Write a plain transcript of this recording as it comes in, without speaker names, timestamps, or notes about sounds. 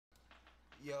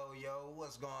Yo,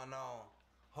 what's going on?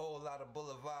 Whole lot of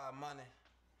Boulevard money.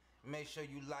 Make sure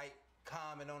you like,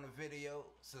 comment on the video,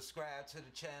 subscribe to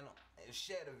the channel, and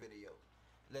share the video.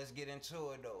 Let's get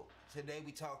into it though. Today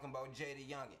we talking about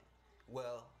JayDaYoungan.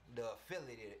 Well, the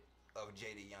affiliate of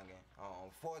JayDaYoungan on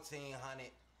 1400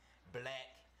 Black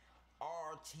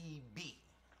RTB.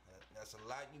 That's a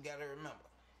lot you gotta remember.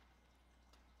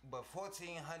 But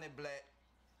 1400 Black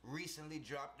recently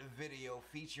dropped a video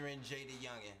featuring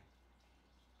JayDaYoungan.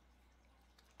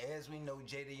 As we know,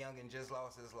 JayDaYoungan just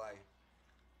lost his life,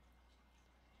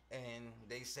 and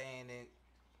they saying it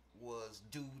was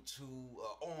due to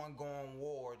an ongoing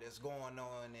war that's going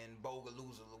on in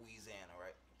bogalusa, Louisiana,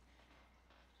 right?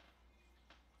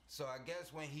 So I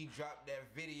guess when he dropped that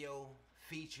video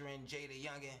featuring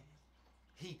JayDaYoungan,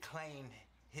 he claimed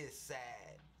his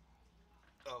side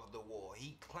of the war.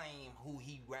 He claimed who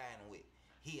he riding with.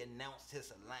 He announced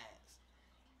his alliance,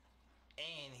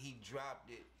 and he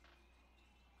dropped it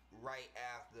right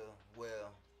after,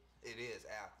 well, it is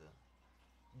after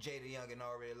JayDaYoungan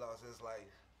already lost his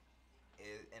life,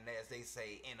 and as they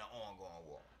say, in an ongoing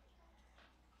war.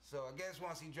 So I guess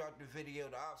once he dropped the video,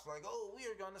 the ops like, oh, we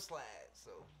are gonna slide.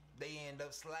 So they end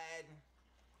up sliding.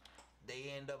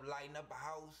 They end up lighting up a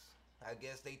house. I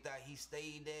guess they thought he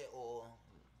stayed there or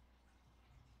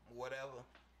whatever.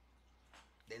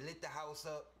 They lit the house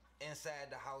up.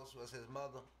 Inside the house was his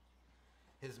mother.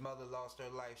 His mother lost her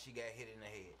life. She got hit in the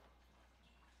head.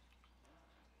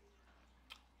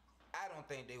 I don't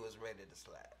think they was ready to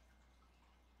slide.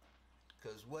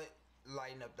 Cause what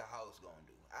lighting up the house gonna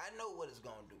do? I know what it's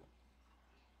gonna do.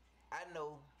 I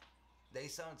know they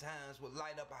sometimes would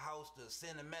light up a house to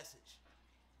send a message,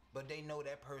 but they know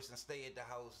that person stay at the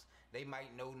house. They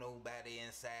might know nobody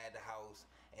inside the house,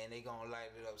 and they gonna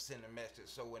light it up, send a message.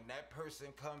 So when that person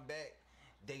come back,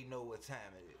 they know what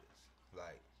time it is.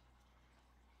 Like,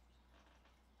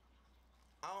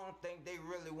 I don't think they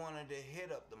really wanted to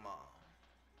hit up the mom.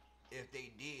 If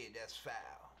they did, that's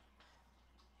foul.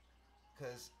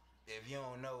 Cause if you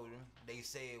don't know them, they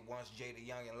said once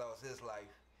JayDaYoungan lost his life,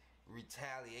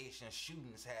 retaliation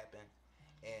shootings happened,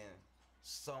 and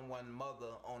someone's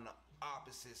mother on the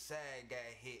opposite side got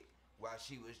hit while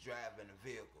she was driving the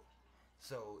vehicle.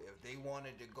 So if they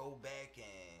wanted to go back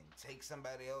and take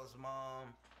somebody else's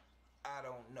mom, I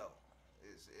don't know.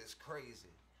 It's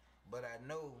crazy. But I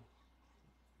know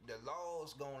the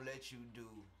law's gonna let you do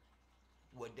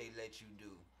what they let you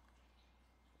do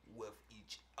with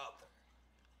each other.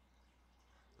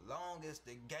 Long as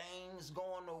the gangs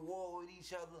going to war with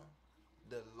each other,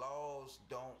 the laws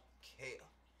don't care.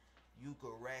 You can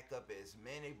rack up as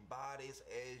many bodies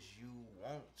as you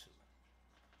want to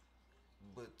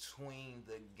between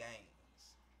the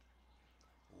gangs.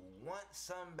 Once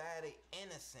somebody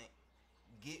innocent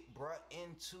get brought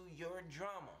into your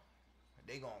drama,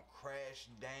 they gonna crash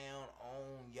down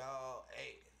on y'all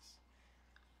ass.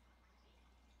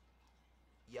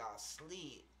 Y'all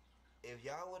slid. If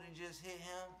y'all would have just hit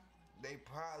him, they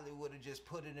probably would have just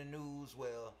put in the news,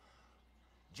 well,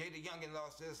 JayDaYoungan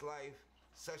lost his life,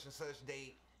 such and such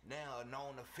date, now a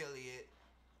known affiliate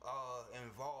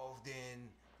involved in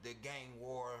the gang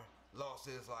war lost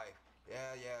his life.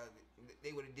 Yeah,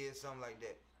 they would have did something like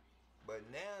that. But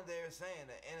now they're saying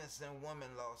an innocent woman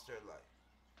lost her life.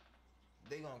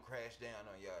 They gonna crash down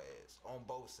on y'all ass on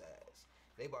both sides.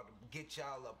 They about to get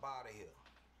y'all up out of here.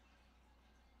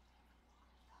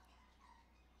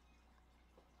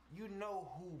 You know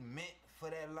who meant for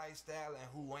that lifestyle and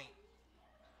who ain't.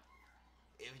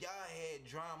 If y'all had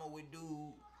drama with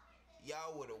dude,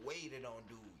 y'all would have waited on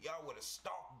dude. Y'all would have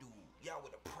stalked dude. Y'all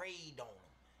would have preyed on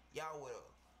him. Y'all would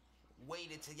have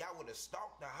waited till y'all would have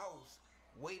stalked the house,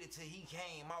 waited till he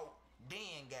came out,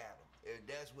 then got him. If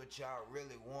that's what y'all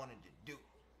really wanted to do.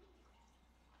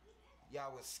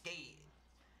 Y'all was scared.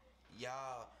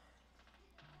 Y'all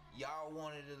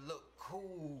wanted to look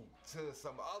cool to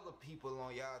some other people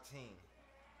on y'all team.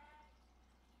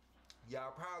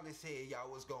 Y'all probably said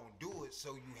y'all was gonna do it,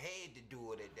 so you had to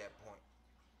do it at that point.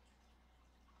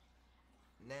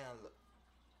 Now look,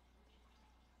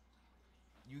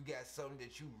 you got something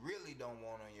that you really don't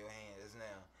want on your hands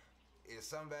now. Is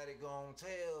somebody gonna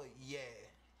tell? Yeah.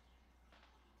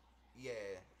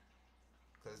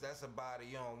 Cause that's a body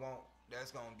you don't want.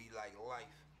 That's gonna be like life.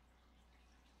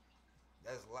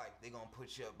 That's life. They gonna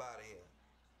put you up out of here.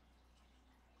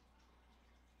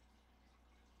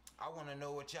 I wanna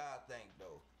know what y'all think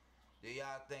though. Do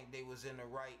y'all think they was in the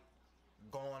right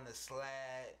going to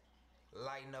slide,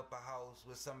 lighting up a house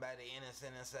with somebody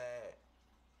innocent inside?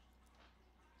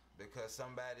 Because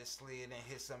somebody slid and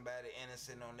hit somebody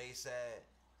innocent on their side?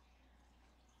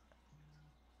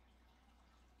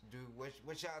 Dude,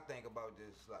 what y'all think about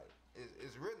this? Like,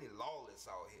 it's really lawless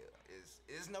out here.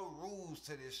 It's no rules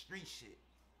to this street shit.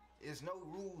 It's no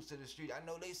rules to the street. I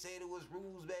know they said it was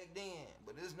rules back then,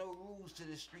 but there's no rules to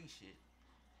the street shit.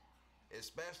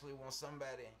 Especially when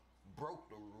somebody broke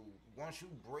the rule. Once you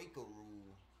break a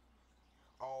rule,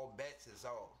 all bets is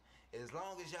off. As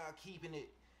long as y'all keeping it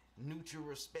mutual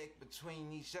respect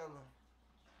between each other,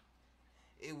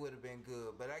 it would have been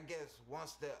good. But I guess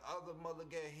once the other mother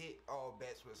got hit, all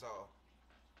bets was off.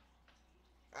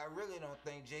 I really don't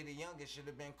think JayDaYoungan should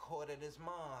have been caught at his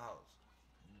mom's house.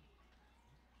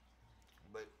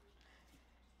 But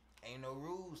ain't no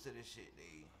rules to this shit,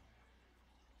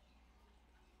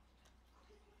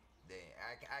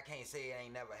 I can't say it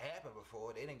ain't never happened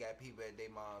before. They done got people at their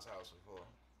mom's house before.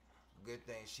 Good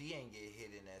thing she ain't get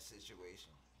hit in that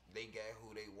situation. They got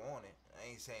who they wanted.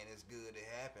 I ain't saying it's good it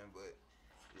happened, but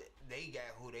they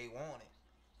got who they wanted.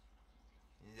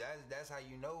 That's how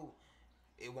you know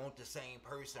it won't the same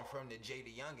person from the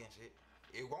JayDaYoungan shit.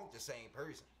 It won't the same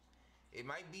person. It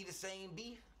might be the same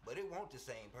beef, but it won't the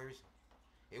same person.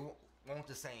 It won't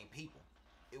the same people.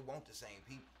 It won't the same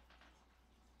people.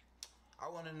 I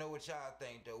want to know what y'all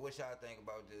think, though. What y'all think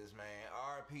about this, man?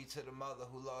 RP to the mother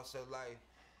who lost her life.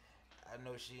 I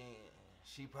know she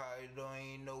probably don't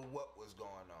even know what was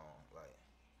going on. Like,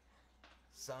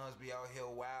 sons be out here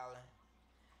wilding,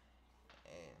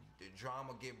 and the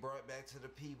drama get brought back to the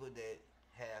people that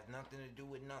have nothing to do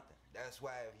with nothing. That's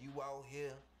why if you out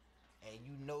here and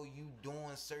you know you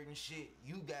doing certain shit,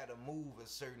 you gotta move a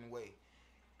certain way.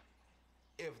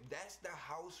 If that's the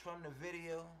house from the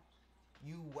video,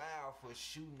 you wild for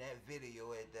shooting that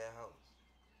video at that house.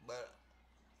 But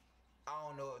I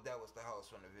don't know if that was the house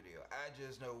from the video. I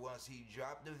just know once he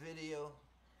dropped the video,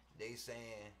 they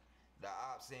saying the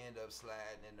ops end up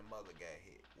sliding and the mother got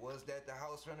hit. Was that the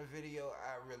house from the video?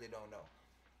 I really don't know.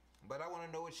 But I want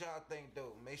to know what y'all think,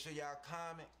 though. Make sure y'all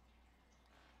comment,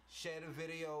 share the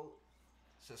video,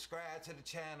 subscribe to the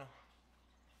channel.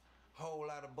 Whole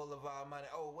lot of Boulevard money.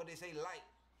 Oh, what they say? Like.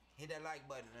 Hit that like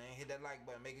button, man. Hit that like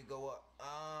button. Make it go up.